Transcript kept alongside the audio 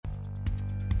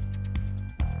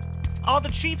Are the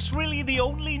Chiefs really the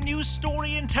only news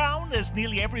story in town? As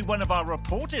nearly every one of our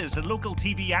reporters and local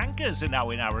TV anchors are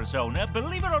now in Arizona,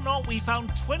 believe it or not, we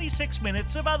found 26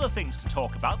 minutes of other things to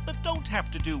talk about that don't have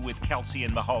to do with Kelsey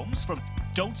and Mahomes, from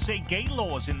don't say gay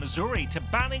laws in Missouri to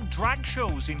banning drag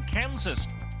shows in Kansas.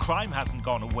 Crime hasn't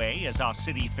gone away as our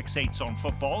city fixates on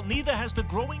football. Neither has the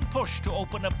growing push to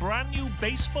open a brand new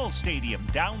baseball stadium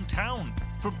downtown.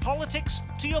 From politics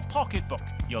to your pocketbook,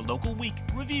 your local week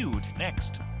reviewed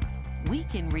next.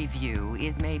 Week in Review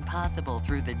is made possible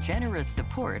through the generous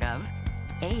support of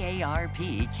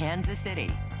AARP Kansas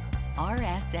City,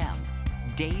 RSM,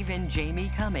 Dave and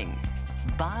Jamie Cummings,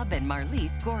 Bob and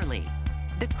Marlise Gorley,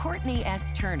 the Courtney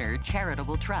S. Turner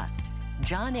Charitable Trust,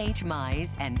 John H.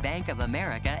 Mize and Bank of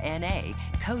America N.A.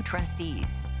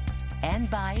 co-trustees,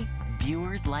 and by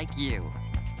viewers like you.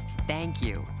 Thank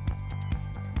you.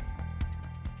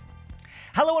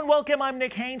 Hello and welcome, I'm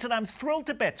Nick Haynes, and I'm thrilled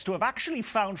to bits to have actually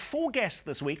found 4 guests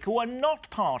this week who are not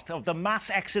part of the mass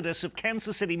exodus of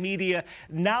Kansas City media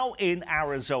now in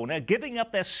Arizona, giving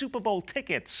up their Super Bowl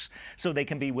tickets so they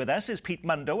can be with us. Is Pete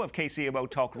Mundo of KCMO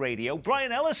Talk Radio,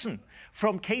 Brian Ellison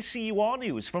from KCUR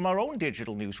News, from our own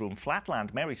digital newsroom,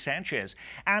 Flatland, Mary Sanchez,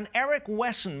 and Eric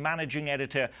Wesson, managing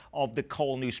editor of the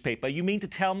Call newspaper. You mean to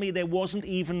tell me there wasn't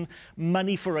even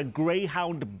money for a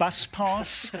Greyhound bus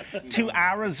pass to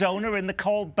Arizona in the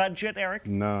Call budget, Eric?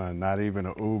 None, not even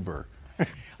an Uber.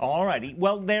 All righty.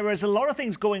 Well, there is a lot of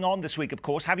things going on this week, of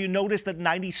course. Have you noticed that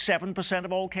 97%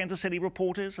 of all Kansas City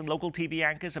reporters and local TV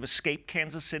anchors have escaped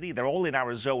Kansas City? They're all in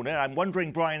Arizona. I'm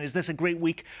wondering, Brian, is this a great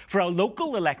week for our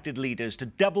local elected leaders to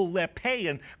double their pay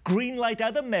and greenlight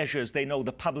other measures they know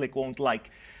the public won't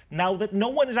like, now that no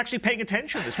one is actually paying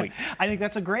attention this week? I think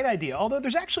that's a great idea, although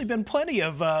there's actually been plenty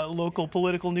of local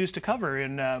political news to cover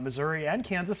in Missouri and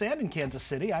Kansas and in Kansas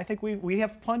City. I think we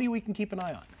have plenty we can keep an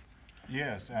eye on.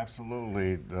 Yes,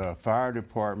 absolutely. The fire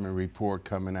department report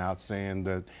coming out saying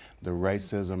that the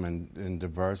racism and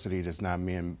diversity that's not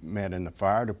being met in the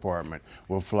fire department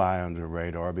will fly under the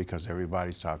radar because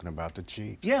everybody's talking about the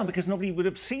Chiefs. Yeah, because nobody would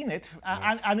have seen it.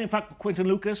 And in fact, Quinton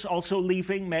Lucas also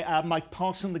leaving, Mike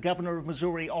Parson, the governor of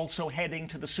Missouri, also heading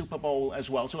to the Super Bowl as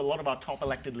well. So a lot of our top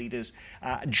elected leaders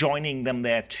joining them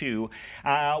there too.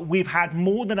 We've had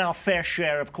more than our fair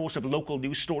share, of course, of local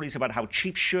news stories about how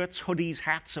Chiefs shirts, hoodies,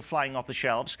 hats are flying off the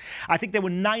shelves. I think there were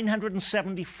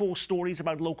 974 stories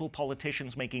about local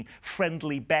politicians making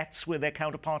friendly bets with their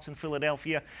counterparts in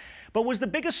Philadelphia. But was the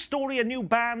biggest story a new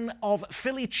ban of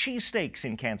Philly cheesesteaks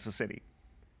in Kansas City?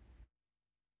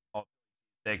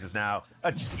 Steak is now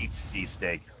a Chiefs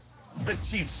cheesesteak. The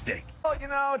Chiefs steak. Well, you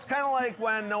know, it's kind of like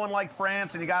when no one liked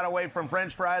France and you got away from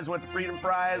French fries, went to freedom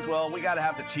fries. Well, we got to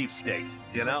have the Chiefs steak,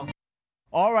 you know?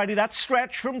 Alrighty, that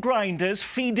stretch from Grinders,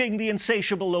 feeding the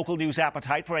insatiable local news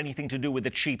appetite for anything to do with the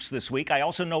Chiefs this week. I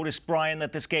also noticed, Brian,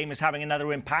 that this game is having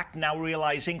another impact, now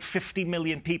realizing 50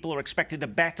 million people are expected to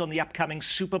bet on the upcoming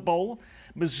Super Bowl.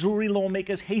 Missouri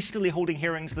lawmakers hastily holding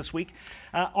hearings this week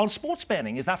on sports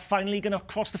betting. Is that finally going to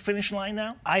cross the finish line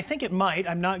now? I think it might.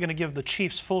 I'm not going to give the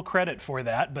Chiefs full credit for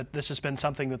that, but this has been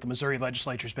something that the Missouri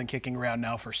legislature has been kicking around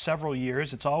now for several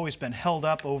years. It's always been held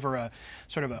up over a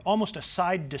sort of almost a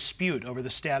side dispute over the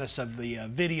status of the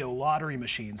video lottery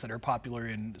machines that are popular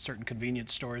in certain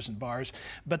convenience stores and bars.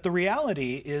 But the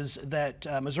reality is that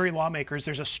Missouri lawmakers,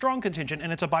 there's a strong contingent,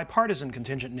 and it's a bipartisan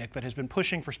contingent, Nick, that has been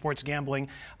pushing for sports gambling.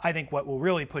 I think what will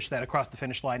really push that across the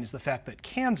finish line is the fact that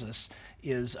Kansas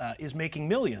is making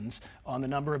millions on the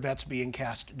number of bets being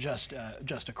cast just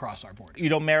across our border. You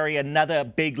know, Mary, another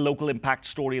big local impact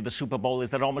story of the Super Bowl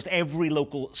is that almost every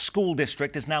local school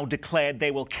district has now declared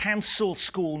they will cancel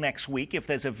school next week if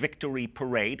there's a victory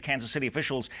parade. Kansas City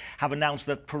officials have announced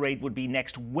that parade would be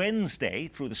next Wednesday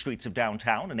through the streets of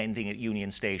downtown and ending at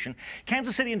Union Station.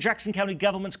 Kansas City and Jackson County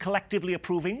governments collectively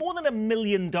approving more than $1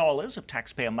 million of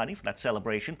taxpayer money for that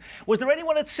celebration. Was there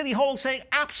anyone at City Hall saying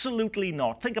absolutely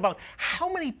not? Think about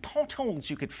how many potholes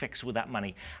you could fix with that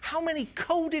money. How many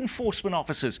code enforcement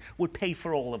officers would pay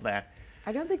for all of that?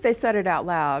 I don't think they said it out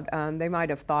loud. They might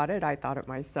have thought it. I thought it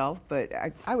myself, but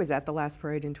I was at the last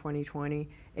parade in 2020.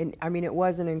 And I mean, it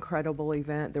was an incredible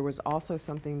event. There was also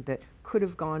something that could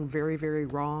have gone very, very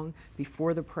wrong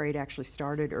before the parade actually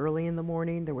started. Early in the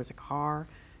morning, there was a car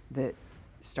that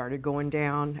started going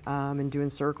down and doing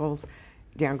circles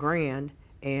down Grand,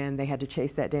 and they had to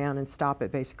chase that down and stop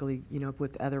it, basically, you know,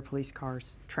 with other police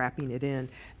cars trapping it in.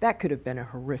 That could have been a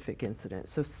horrific incident.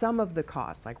 So some of the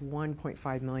costs, like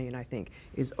 $1.5 million, I think,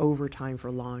 is overtime for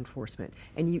law enforcement.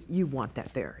 And you want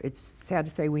that there. It's sad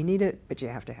to say we need it, but you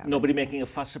have to have it. Nobody making a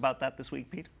fuss about that this week,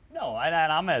 Pete? No, No, and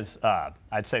I'm as,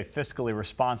 I'd say, fiscally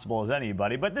responsible as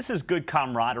anybody, but this is good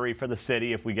camaraderie for the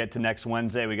city. If we get to next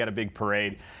Wednesday, we got a big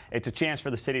parade. It's a chance for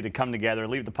the city to come together,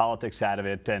 leave the politics out of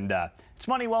it, and it's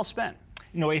money well spent.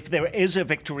 You know, if there is a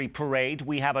victory parade,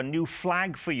 we have a new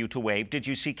flag for you to wave. Did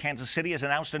you see Kansas City has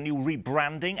announced a new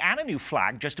rebranding and a new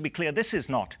flag? Just to be clear, this is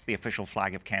not the official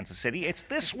flag of Kansas City. It's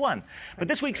this one. But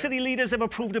this week, city leaders have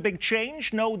approved a big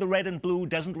change. No, the red and blue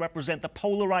doesn't represent the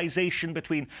polarization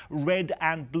between red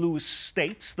and blue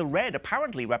states. The red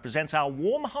apparently represents our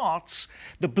warm hearts,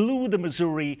 the blue, the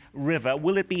Missouri River.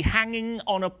 Will it be hanging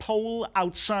on a pole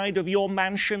outside of your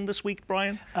mansion this week,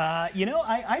 Brian? You know,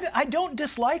 I don't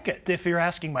dislike it, if you're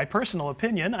asking my personal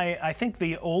opinion. I think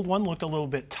the old one looked a little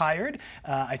bit tired.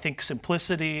 I think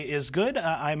simplicity is good.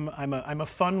 I'm a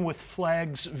fun with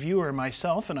flags viewer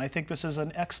myself, and I think this is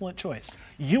an excellent choice.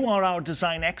 You are our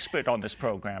design expert on this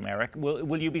program, Eric.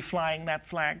 Will you be flying that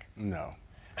flag? No.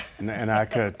 And I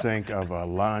could think of a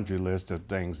laundry list of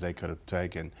things they could have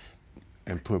taken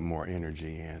and put more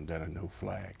energy in than a new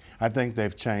flag. I think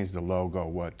they've changed the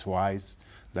logo, twice?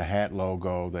 The hat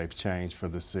logo they've changed for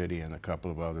the city and a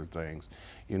couple of other things.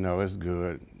 You know, it's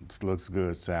good, it looks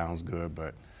good, sounds good,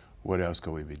 but what else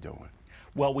could we be doing?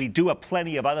 Well, we do have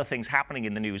plenty of other things happening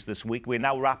in the news this week. We're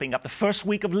now wrapping up the first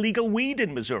week of legal weed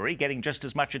in Missouri, getting just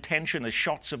as much attention as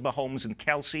shots of Mahomes and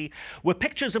Kelsey, with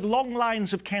pictures of long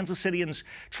lines of Kansas Cityans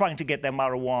trying to get their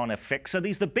marijuana fix. Are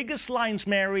these the biggest lines,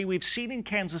 Mary, we've seen in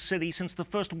Kansas City since the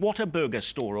first Whataburger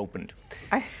store opened?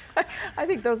 I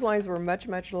think those lines were much,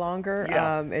 much longer.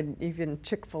 Yeah. And even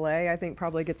Chick-fil-A, I think,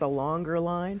 probably gets a longer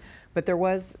line. But there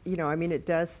was, you know, I mean, it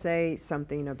does say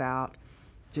something about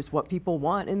just what people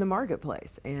want in the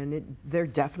marketplace. And there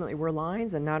definitely were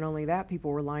lines, and not only that,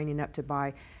 people were lining up to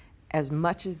buy as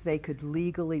much as they could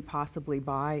legally possibly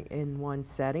buy in one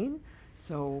setting.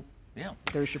 So yeah,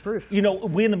 there's your proof. You know,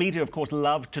 we in the media, of course,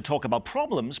 love to talk about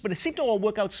problems, but it seemed to all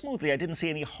work out smoothly. I didn't see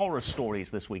any horror stories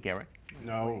this week, Eric.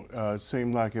 No, it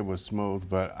seemed like it was smooth,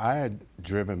 but I had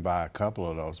driven by a couple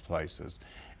of those places.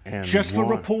 And just for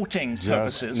reporting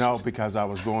purposes? No, because I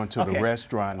was going to the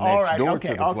restaurant All next right, door okay,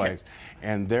 to the place.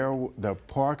 And the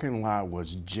parking lot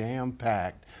was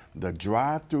jam-packed. The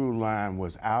drive-through line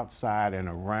was outside and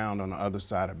around on the other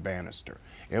side of Bannister.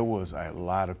 It was a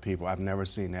lot of people. I've never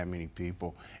seen that many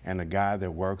people. And the guy that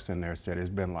works in there said it's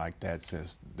been like that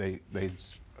since they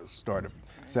started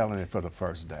selling it for the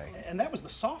first day. And that was the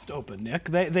soft open, Nick.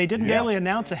 They didn't really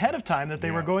announce ahead of time that they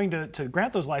were going to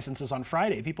grant those licenses on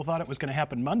Friday. People thought it was going to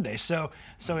happen Monday. So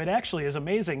it actually is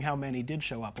amazing how many did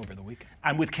show up over the weekend.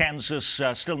 And with Kansas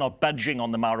still not budging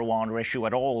on the marijuana issue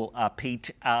at all,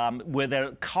 Pete, were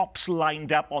there cops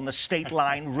lined up on the state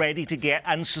line ready to get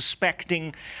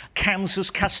unsuspecting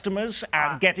Kansas customers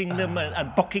and getting them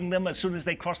and booking them as soon as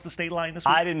they cross the state line this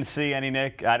week? I didn't see any,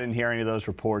 Nick. I didn't hear any of those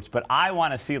reports, but I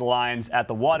want to see the lines at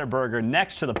the Whataburger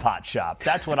next to the pot shop.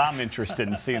 That's what I'm interested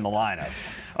in seeing the line of.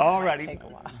 All righty. Take a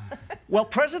while. Well,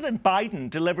 President Biden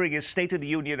delivering his State of the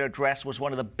Union address was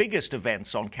one of the biggest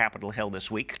events on Capitol Hill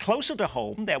this week. Closer to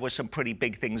home, there were some pretty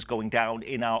big things going down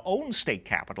in our own state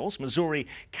capitals. Missouri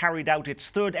carried out its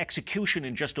third execution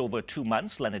in just over 2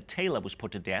 months. Leonard Taylor was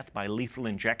put to death by lethal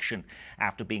injection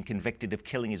after being convicted of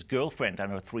killing his girlfriend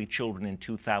and her 3 children in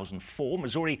 2004.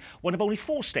 Missouri, one of only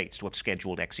 4 states to have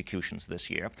scheduled executions this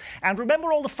year. And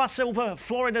remember all the fuss over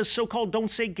Florida's so-called Don't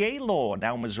Say Gay law?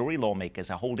 Now Missouri lawmakers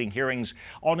are holding hearings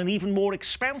on an even more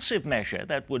expansive measure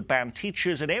that would ban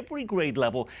teachers at every grade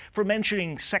level from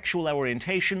mentioning sexual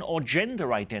orientation or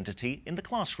gender identity in the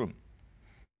classroom.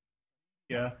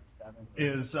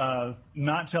 Is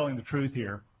not telling the truth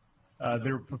here.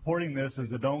 They're purporting this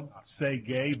as a Don't Say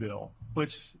Gay bill,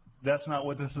 which that's not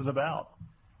what this is about.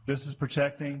 This is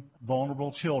protecting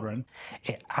vulnerable children.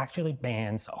 It actually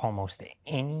bans almost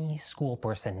any school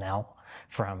personnel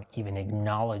from even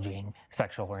acknowledging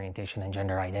sexual orientation and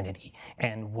gender identity,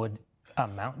 and would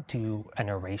amount to an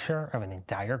erasure of an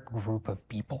entire group of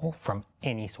people from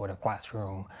any sort of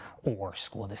classroom or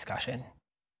school discussion.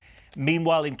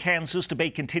 Meanwhile, in Kansas,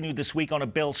 debate continued this week on a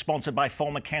bill sponsored by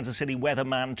former Kansas City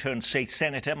weatherman turned state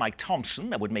senator Mike Thompson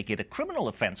that would make it a criminal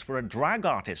offense for a drag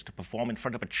artist to perform in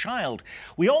front of a child.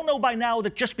 We all know by now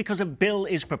that just because a bill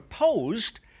is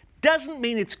proposed doesn't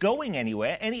mean it's going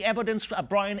anywhere. Any evidence,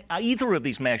 Brian, either of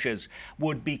these measures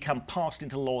would become passed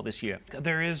into law this year?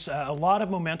 There is a lot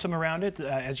of momentum around it.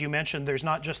 As you mentioned, there's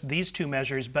not just these 2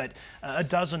 measures, but a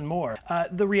dozen more.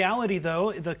 The reality,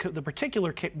 though, the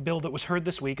particular bill that was heard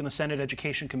this week in the Senate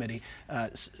Education Committee,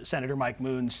 Senator Mike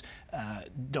Moon's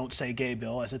Don't Say Gay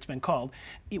bill, as it's been called,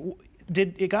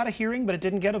 it got a hearing, but it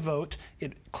didn't get a vote.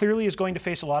 It clearly is going to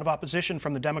face a lot of opposition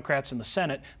from the Democrats in the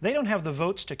Senate. They don't have the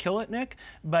votes to kill it, Nick,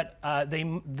 but but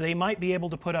they might be able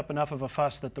to put up enough of a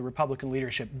fuss that the Republican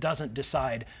leadership doesn't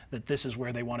decide that this is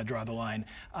where they want to draw the line.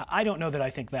 I don't know that I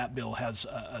think that bill has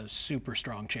a super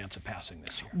strong chance of passing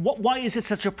this year. Why is it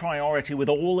such a priority with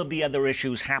all of the other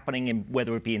issues happening,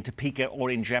 whether it be in Topeka or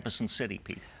in Jefferson City,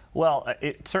 Pete? Well,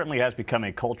 it certainly has become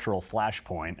a cultural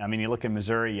flashpoint. I mean, you look in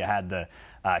Missouri, you had the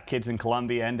kids in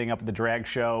Columbia ending up at the drag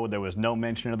show. There was no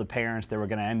mention of the parents. They were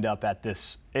going to end up at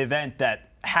this event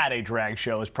that had a drag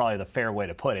show, is probably the fair way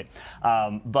to put it.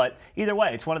 But either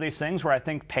way, it's one of these things where I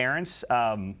think parents,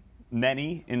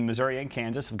 many in Missouri and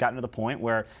Kansas, have gotten to the point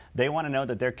where they want to know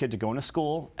that their kids are going to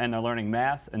school and they're learning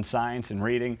math and science and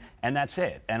reading, and that's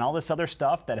it. And all this other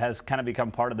stuff that has kind of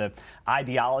become part of the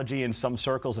ideology in some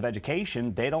circles of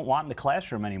education, they don't want in the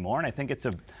classroom anymore. And I think it's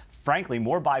frankly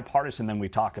more bipartisan than we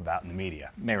talk about in the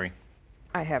media. Mary.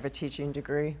 I have a teaching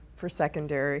degree for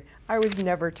secondary. I was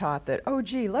never taught that, oh,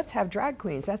 gee, let's have drag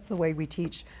queens. That's the way we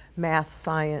teach math,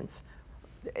 science,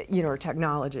 or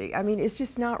technology. I mean, it's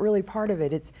just not really part of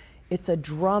it. It's a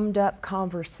drummed up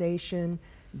conversation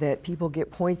that people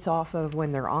get points off of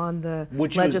when they're on the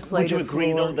legislative floor. Would you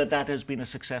agree, though, that that has been a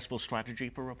successful strategy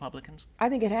for Republicans? I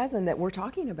think it has, and that we're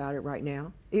talking about it right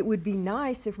now. It would be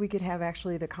nice if we could have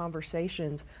actually the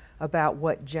conversations about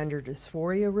what gender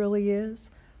dysphoria really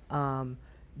is.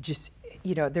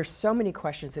 There's so many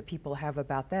questions that people have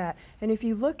about that. And if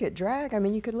you look at drag, I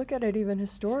mean, you could look at it even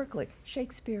historically.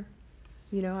 Shakespeare,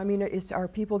 are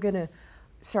people going to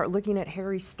start looking at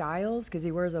Harry Styles because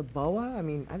he wears a boa? I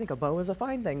mean, I think a boa is a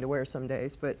fine thing to wear some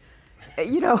days, but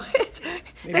it's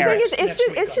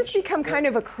just become kind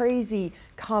of a crazy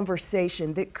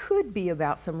conversation that could be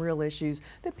about some real issues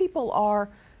that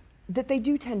that they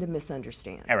do tend to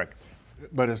misunderstand. Eric.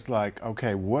 But it's like,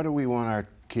 okay, what do we want our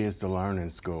kids to learn in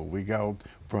school? We go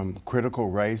from critical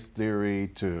race theory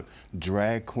to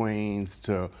drag queens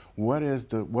to what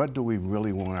do we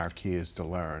really want our kids to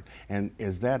learn? And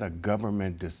is that a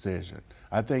government decision?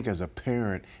 I think as a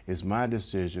parent, it's my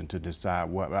decision to decide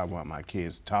what I want my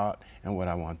kids taught and what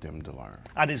I want them to learn.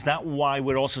 And is that why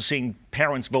we're also seeing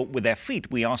parents vote with their feet?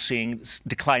 We are seeing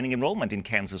declining enrollment in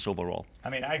Kansas overall. I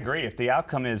mean, I agree. If the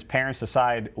outcome is parents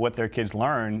decide what their kids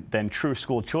learn, then true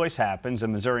school choice happens,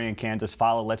 and Missouri and Kansas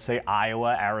follow, let's say,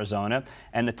 Iowa, Arizona,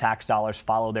 and the tax dollars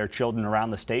follow their children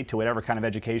around the state to whatever kind of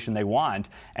education they want,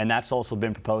 and that's also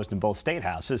been proposed in both state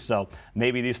houses. So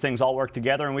maybe these things all work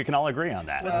together, and we can all agree on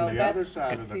that. On the other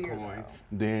side of the coin,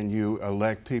 then you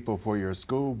elect people for your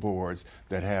school boards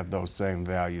that have those same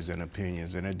values and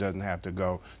opinions, and it doesn't have to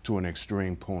go to an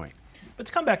extreme point. But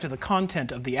to come back to the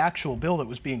content of the actual bill that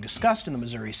was being discussed in the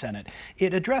Missouri Senate,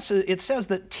 it says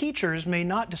that teachers may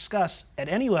not discuss at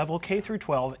any level, K through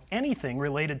 12, anything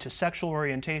related to sexual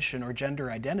orientation or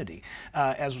gender identity.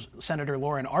 As Senator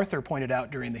Lauren Arthur pointed out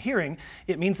during the hearing,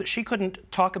 it means that she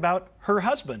couldn't talk about her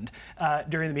husband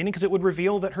during the meeting because it would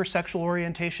reveal that her sexual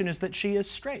orientation is that she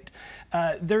is straight.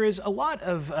 There is a lot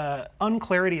of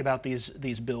unclarity about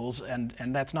these bills,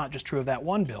 and that's not just true of that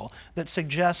one bill, that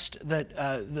suggest that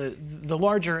the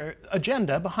larger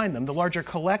agenda behind them, the larger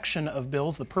collection of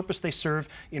bills, the purpose they serve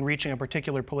in reaching a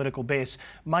particular political base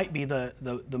might be the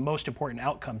most important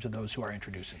outcome to those who are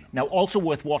introducing them. Now, also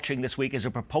worth watching this week is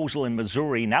a proposal in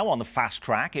Missouri, now on the fast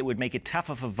track. It would make it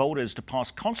tougher for voters to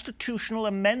pass constitutional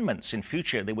amendments in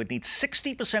future. They would need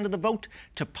 60% of the vote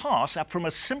to pass, up from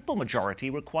a simple majority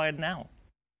required now.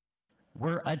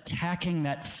 We're attacking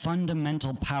that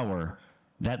fundamental power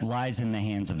that lies in the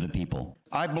hands of the people.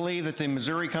 I believe that the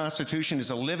Missouri Constitution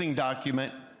is a living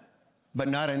document, but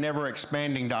not an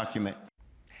ever-expanding document.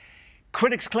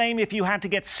 Critics claim if you had to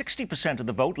get 60% of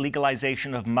the vote,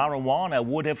 legalization of marijuana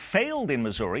would have failed in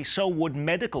Missouri, so would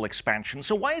medical expansion.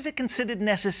 So why is it considered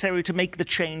necessary to make the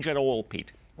change at all,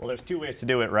 Pete? Well, there's two ways to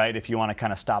do it, right? If you want to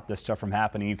kind of stop this stuff from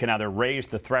happening, you can either raise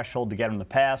the threshold to get them to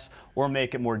pass or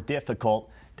make it more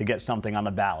difficult to get something on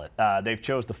the ballot. They've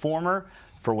chose the former.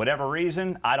 For whatever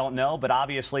reason, I don't know, but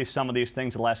obviously some of these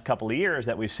things the last couple of years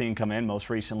that we've seen come in, most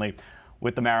recently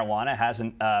with the marijuana,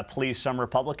 hasn't pleased some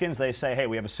Republicans. They say, hey,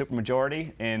 we have a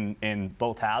supermajority in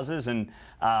both houses, and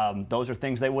those are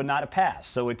things they would not have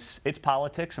passed. So it's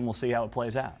politics, and we'll see how it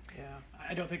plays out. Yeah.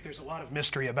 I don't think there's a lot of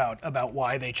mystery about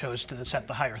why they chose to set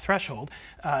the higher threshold.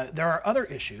 There are other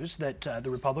issues that the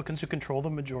Republicans who control the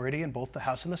majority in both the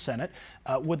House and the Senate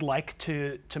would like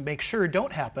to make sure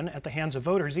don't happen at the hands of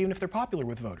voters, even if they're popular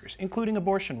with voters, including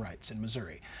abortion rights in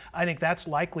Missouri. I think that's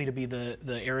likely to be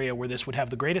the area where this would have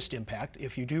the greatest impact.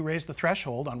 If you do raise the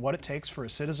threshold on what it takes for a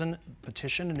citizen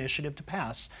petition initiative to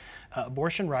pass,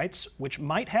 abortion rights, which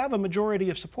might have a majority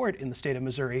of support in the state of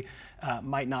Missouri,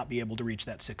 might not be able to reach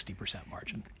that 60% margin.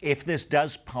 If this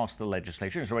does pass the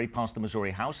legislature, it's already passed the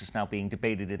Missouri House, it's now being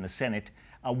debated in the Senate,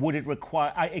 would it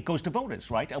require, it goes to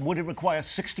voters, right? And would it require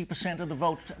 60% of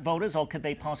the voters, or could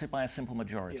they pass it by a simple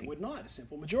majority? It would not. A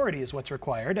simple majority is what's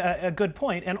required. A good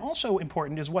point. And also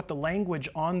important is what the language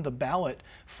on the ballot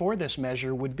for this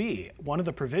measure would be. One of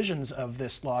the provisions of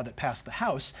this law that passed the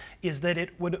House is that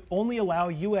it would only allow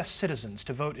U.S. citizens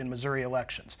to vote in Missouri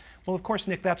elections. Well, of course,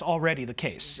 Nick, that's already the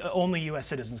case. Only U.S.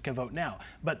 citizens can vote now.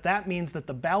 But that means that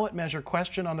the ballot measure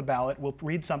question on the ballot will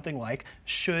read something like,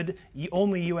 should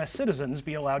only U.S. citizens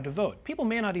be allowed to vote? People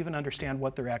may not even understand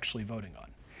what they're actually voting on.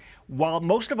 While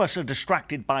most of us are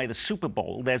distracted by the Super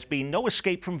Bowl, there's been no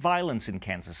escape from violence in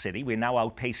Kansas City. We're now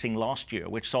outpacing last year,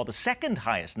 which saw the second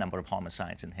highest number of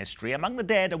homicides in history. Among the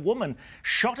dead, a woman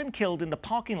shot and killed in the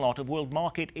parking lot of World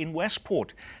Market in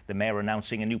Westport. The mayor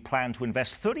announcing a new plan to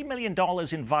invest $30 million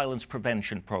in violence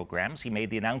prevention programs. He made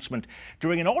the announcement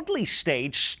during an oddly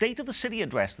staged State of the City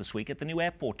address this week at the new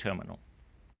airport terminal.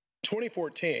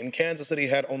 2014, Kansas City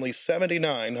had only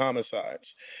 79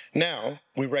 homicides. Now,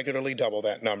 we regularly double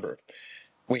that number.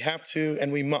 We have to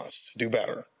and we must do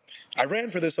better. I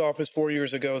ran for this office 4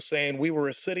 years ago saying we were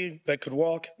a city that could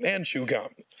walk and chew gum.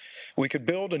 We could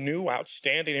build a new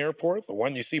outstanding airport, the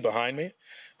one you see behind me,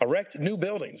 erect new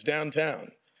buildings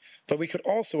downtown. But we could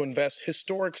also invest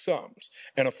historic sums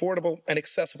in affordable and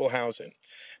accessible housing,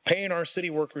 paying our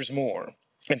city workers more,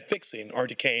 and fixing our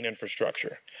decaying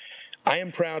infrastructure. I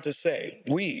am proud to say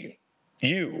we,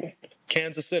 you,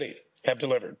 Kansas City, have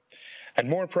delivered, and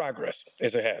more progress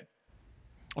is ahead.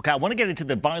 Okay, I want to get into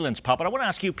the violence part, but I want to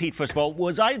ask you, Pete, first of all,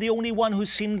 was I the only one who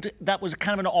seemed that was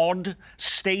kind of an odd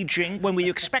staging when we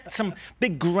expect some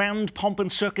big grand pomp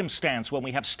and circumstance when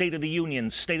we have State of the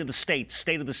Union, State of the States,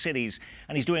 State of the Cities,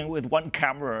 and he's doing it with one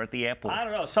camera at the airport? I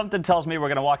don't know. Something tells me we're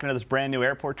going to walk into this brand new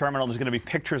airport terminal. There's going to be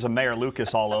pictures of Mayor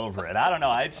Lucas all over it. I don't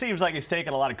know. It seems like he's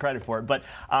taking a lot of credit for it. But,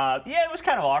 yeah, it was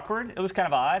kind of awkward. It was kind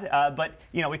of odd. But,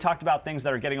 you know, we talked about things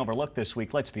that are getting overlooked this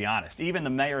week. Let's be honest. Even the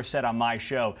mayor said on my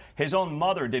show his own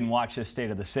mother didn't watch this State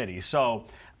of the City. So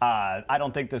I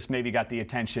don't think this maybe got the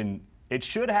attention it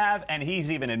should have, and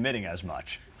he's even admitting as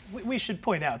much. We should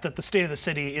point out that the State of the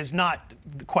City is not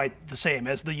quite the same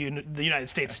as the United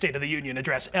States State of the Union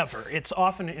address ever. It's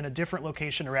often in a different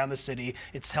location around the city.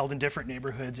 It's held in different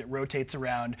neighborhoods. It rotates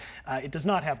around. It does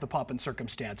not have the pomp and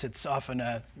circumstance. It's often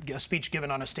a speech given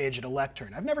on a stage at a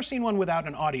lectern. I've never seen one without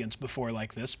an audience before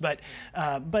like this, but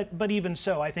even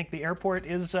so, I think the airport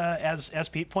is, as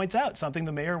Pete points out, something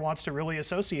the mayor wants to really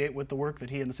associate with the work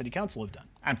that he and the city council have done.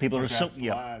 And people are so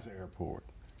Sly's airport.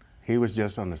 He was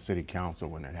just on the city council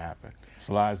when it happened.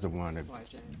 Sly's the one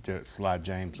that Sly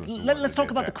James was the one. Let's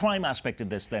talk about the crime aspect of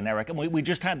this then, Eric. And we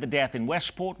just had the death in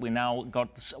Westport. We're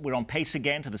on pace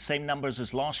again to the same numbers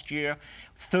as last year.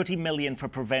 $30 million for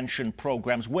prevention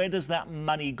programs. Where does that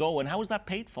money go, and how is that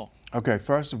paid for? Okay,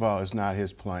 first of all, it's not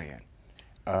his plan.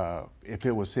 If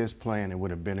it was his plan, it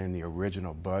would have been in the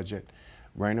original budget.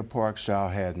 Rainer Parkshaw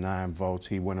had 9 votes.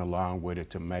 He went along with it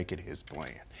to make it his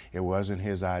plan. It wasn't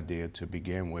his idea to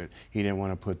begin with. He didn't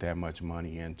want to put that much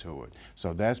money into it.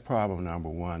 So that's problem number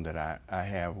one that I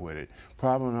have with it.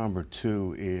 Problem number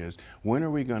two is, when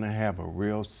are we going to have a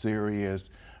real serious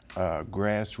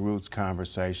grassroots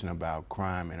conversation about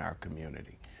crime in our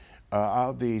community?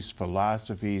 All these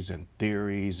philosophies and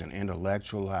theories and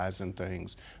intellectualizing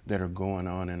things that are going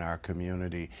on in our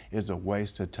community is a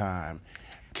waste of time.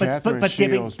 But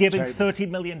giving $30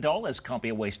 million can't be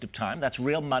a waste of time. That's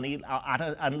real money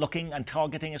and looking and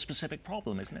targeting a specific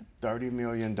problem, isn't it? $30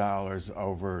 million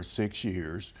over 6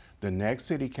 years. The next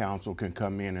city council can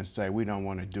come in and say, we don't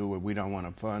want to do it, we don't want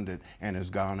to fund it, and it's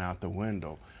gone out the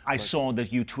window. I saw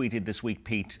that you tweeted this week,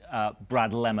 Pete,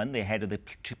 Brad Lemon, the head of the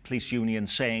police union,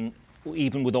 saying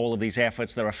even with all of these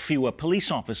efforts, there are fewer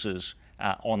police officers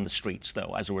on the streets,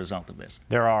 though, as a result of this.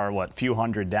 There are, what, few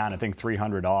hundred down, I think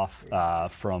 300 off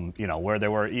from, you know, where they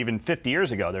were even 50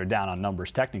 years ago. They're down on numbers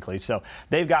technically. So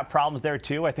they've got problems there,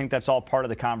 too. I think that's all part of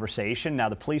the conversation. Now,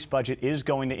 the police budget is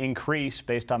going to increase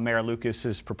based on Mayor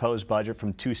Lucas's proposed budget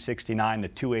from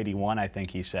 $269 to $281, I think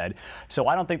he said. So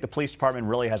I don't think the police department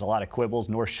really has a lot of quibbles,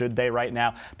 nor should they right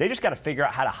now. They just got to figure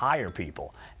out how to hire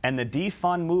people. And the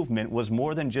defund movement was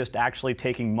more than just actually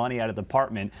taking money out of the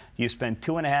department. You spend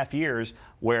 2.5 years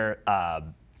where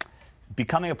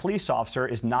becoming a police officer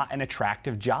is not an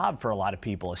attractive job for a lot of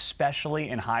people, especially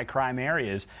in high crime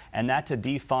areas. And that's a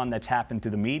defund that's happened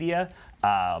through the media,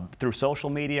 through social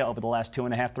media over the last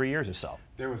 2.5, 3 years or so.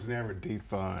 There was never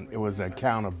defund. It was an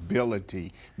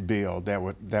accountability bill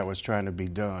that was trying to be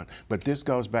done. But this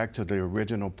goes back to the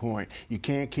original point. You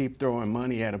can't keep throwing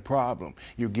money at a problem.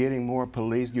 You're getting more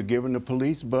police. You're giving the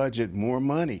police budget more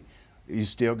money. You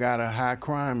still got a high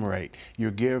crime rate.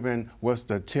 You're giving, what's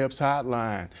the TIPS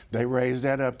hotline? They raised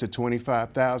that up to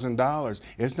 $25,000.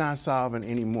 It's not solving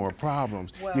any more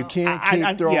problems. You can't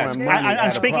keep throwing money at a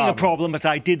And speaking problem. of problems,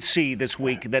 I did see this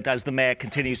week that as the mayor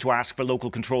continues to ask for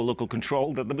local control,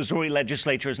 that the Missouri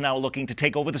legislature is now looking to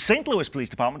take over the St. Louis Police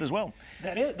Department as well.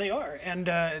 They are, and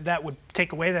that would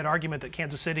take away that argument that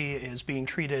Kansas City is being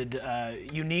treated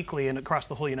uniquely and across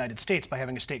the whole United States by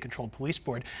having a state-controlled police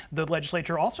board. The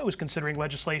legislature also is considering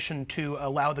legislation to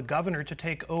allow the governor to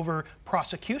take over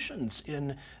prosecutions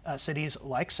in cities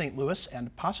like St. Louis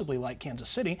and possibly like Kansas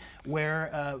City,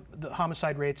 where the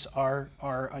homicide rates are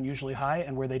unusually high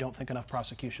and where they don't think enough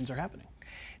prosecutions are happening.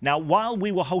 Now, while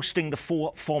we were hosting the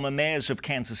 4 former mayors of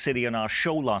Kansas City on our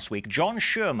show last week, John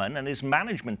Sherman and his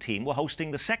management team were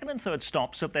hosting the second and third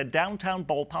stops of their downtown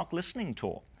ballpark listening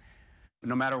tour.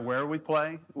 No matter where we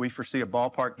play, we foresee a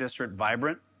ballpark district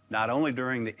vibrant, not only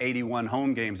during the 81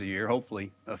 home games a year,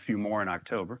 hopefully a few more in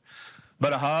October,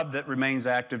 but a hub that remains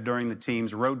active during the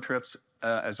team's road trips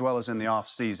as well as in the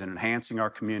off-season, enhancing our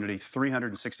community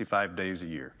 365 days a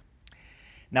year.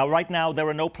 Now, right now, there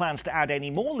are no plans to add any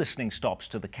more listening stops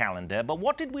to the calendar, but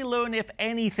what did we learn, if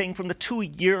anything, from the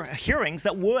 2-year hearings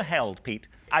that were held, Pete?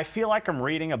 I feel like I'm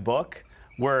reading a book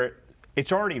where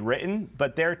it's already written,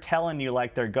 but they're telling you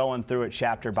like they're going through it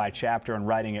chapter by chapter and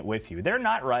writing it with you. They're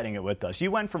not writing it with us.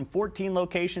 You went from 14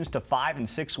 locations to 5 in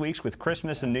 6 weeks with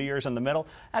Christmas and New Year's in the middle.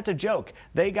 That's a joke.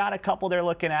 They got a couple they're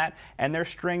looking at, and they're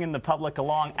stringing the public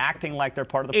along, acting like they're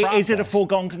part of the process. Is it a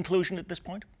foregone conclusion at this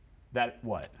point? That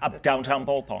what? Downtown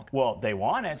ballpark. Well, they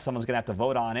want it. Someone's going to have to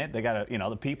vote on it. They got to,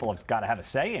 the people have got to have a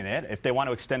say in it. If they want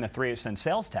to extend the 3%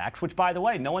 sales tax, which, by the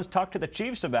way, no one's talked to the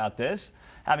Chiefs about this.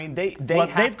 I mean,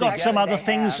 they've got some other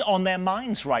things on their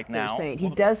minds right now. Saying. He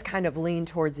does kind of lean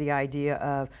towards the idea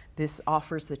of this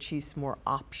offers the Chiefs more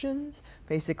options,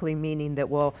 basically meaning that,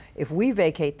 well, if we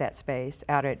vacate that space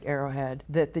out at Arrowhead,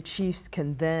 that the Chiefs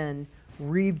can then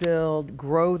rebuild,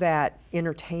 grow that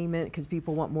entertainment, because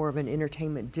people want more of an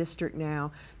entertainment district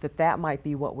now, that might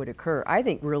be what would occur. I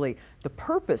think really the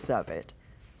purpose of it,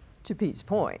 to Pete's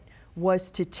point,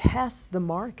 was to test the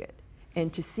market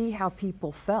and to see how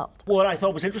people felt. What I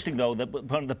thought was interesting, though, that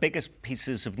one of the biggest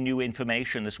pieces of new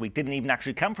information this week didn't even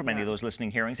actually come from any of those listening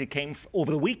hearings. It came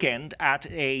over the weekend at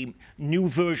a new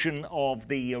version of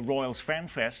the Royals Fan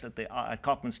Fest at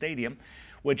Kauffman Stadium,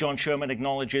 where John Sherman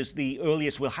acknowledges the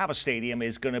earliest we'll have a stadium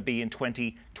is going to be in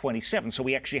 2027. So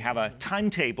we actually have a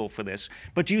timetable for this.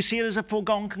 But do you see it as a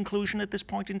foregone conclusion at this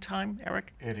point in time,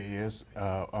 Eric? It is,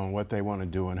 on what they want to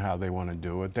do and how they want to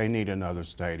do it. They need another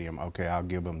stadium. Okay, I'll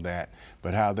give them that.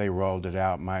 But how they rolled it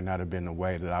out might not have been the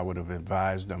way that I would have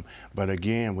advised them. But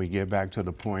again, we get back to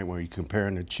the point where you're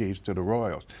comparing the Chiefs to the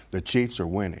Royals. The Chiefs are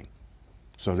winning.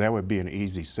 So that would be an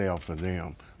easy sale for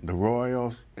them. The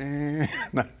Royals,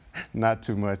 not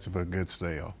too much of a good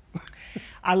sale.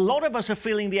 A lot of us are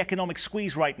feeling the economic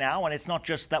squeeze right now, and it's not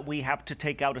just that we have to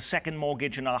take out a second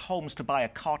mortgage in our homes to buy a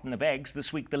carton of eggs.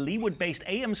 This week, the Leawood-based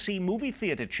AMC movie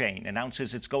theater chain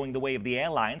announces it's going the way of the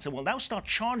airlines and will now start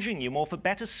charging you more for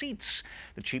better seats.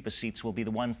 The cheaper seats will be the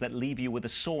ones that leave you with a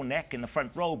sore neck in the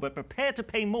front row, but prepare to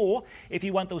pay more if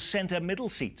you want those center middle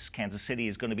seats. Kansas City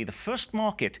is going to be the first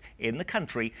market in the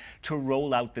country to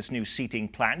roll out this new seating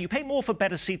plan. You pay more for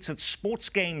better seats at sports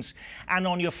games and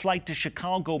on your flight to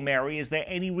Chicago, Mary. Is there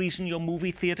any reason your movie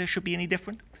theater should be any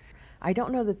different? I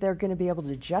don't know that they're going to be able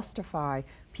to justify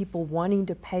people wanting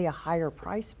to pay a higher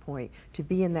price point to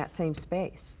be in that same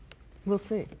space. We'll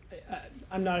see.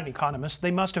 I'm not an economist.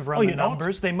 They must have run the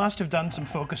numbers. They must have done some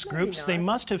focus groups. They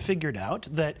must have figured out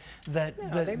that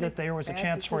there was a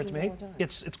chance for it to make.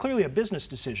 It's clearly a business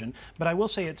decision, but I will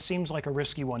say it seems like a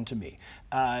risky one to me.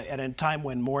 At a time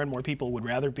when more and more people would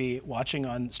rather be watching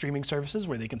on streaming services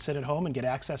where they can sit at home and get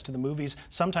access to the movies,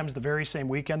 sometimes the very same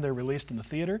weekend they're released in the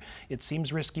theater, it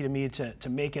seems risky to me to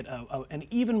make it an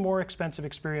even more expensive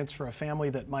experience for a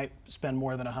family that might spend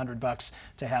more than $100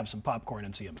 to have some popcorn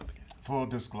and see a movie. Full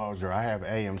disclosure, I have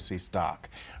AMC stock,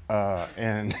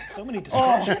 and so many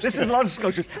disclosures. This is a lot of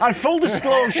disclosures. And full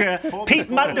disclosure, Pete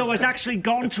Mundo has actually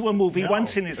gone to a movie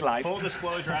once in his life. Full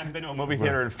disclosure, I haven't been to a movie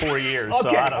theater in 4 years, so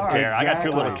I don't care. Exactly. I got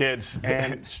 2 little kids.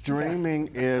 And streaming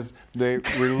is, the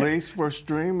release for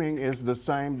streaming is the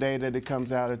same day that it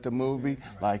comes out at the movie.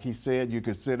 Like he said, you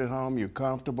could sit at home, you're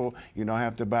comfortable, you don't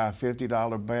have to buy a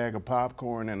 $50 bag of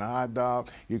popcorn and a hot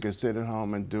dog. You can sit at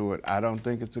home and do it. I don't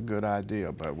think it's a good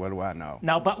idea, but what do I know? know.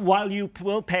 Now, but while you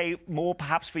will pay more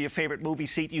perhaps for your favorite movie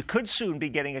seat, you could soon be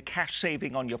getting a cash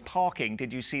saving on your parking.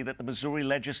 Did you see that the Missouri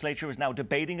legislature is now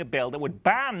debating a bill that would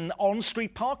ban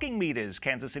on-street parking meters?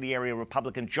 Kansas City area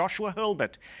Republican Joshua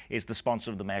Hurlbut is the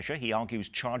sponsor of the measure. He argues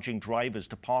charging drivers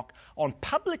to park on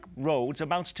public roads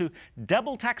amounts to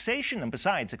double taxation. And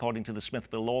besides, according to the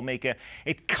Smithville lawmaker,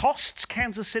 it costs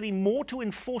Kansas City more to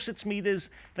enforce its meters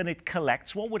than it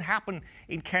collects. What would happen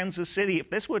in Kansas City if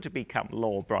this were to become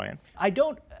law, Brian? I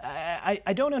don't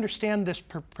understand this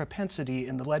propensity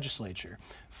in the legislature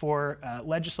for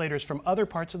legislators from other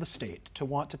parts of the state to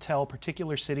want to tell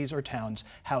particular cities or towns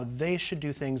how they should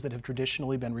do things that have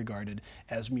traditionally been regarded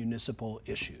as municipal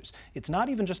issues. It's not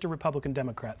even just a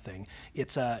Republican-Democrat thing.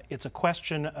 It's a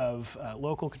question of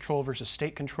local control versus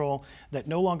state control that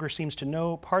no longer seems to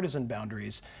know partisan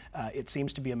boundaries. It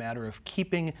seems to be a matter of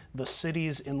keeping the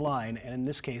cities in line, and in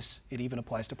this case, it even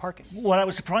applies to parking. Well, I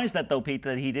was surprised that, though, Pete,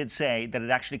 that he did say that it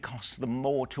actually costs them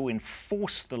more to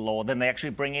enforce the law than they actually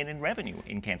bring in revenue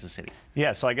in Kansas City.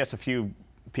 Yeah, so I guess a few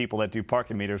people that do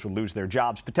parking meters would lose their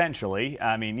jobs potentially.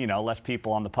 I mean, you know, less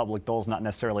people on the public dole is not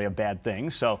necessarily a bad thing.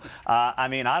 So, I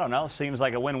mean, I don't know. Seems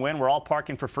like a win-win. We're all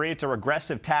parking for free. It's a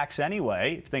regressive tax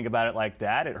anyway. If you think about it like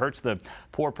that, it hurts the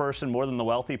poor person more than the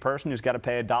wealthy person who's got to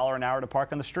pay $1 an hour to park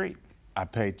on the street. I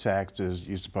pay taxes.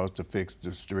 You're supposed to fix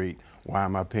the street. Why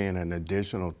am I paying an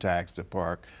additional tax to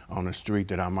park on a street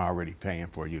that I'm already paying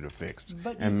for you to fix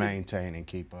and maintain and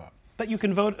keep up? But you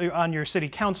can vote on your city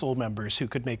council members who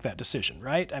could make that decision,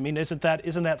 right? I mean, isn't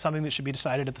that something that should be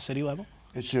decided at the city level?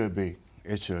 It should be.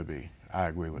 It should be. I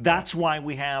agree with that. That's why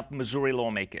we have Missouri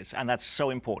lawmakers, and that's so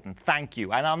important. Thank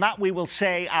you. And on that, we will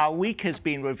say our week has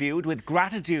been reviewed with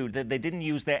gratitude that they didn't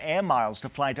use their air miles to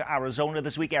fly to Arizona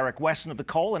this week. Eric Weston of The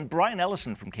Call and Brian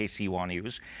Ellison from KCUR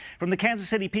News. From the Kansas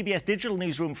City PBS Digital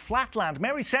Newsroom, Flatland,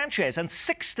 Mary Sanchez, and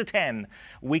 6 to 10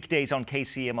 weekdays on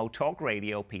KCMO Talk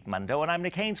Radio, Pete Mundo. And I'm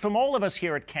Nick Haynes from all of us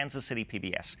here at Kansas City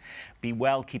PBS. Be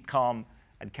well, keep calm,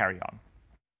 and carry on.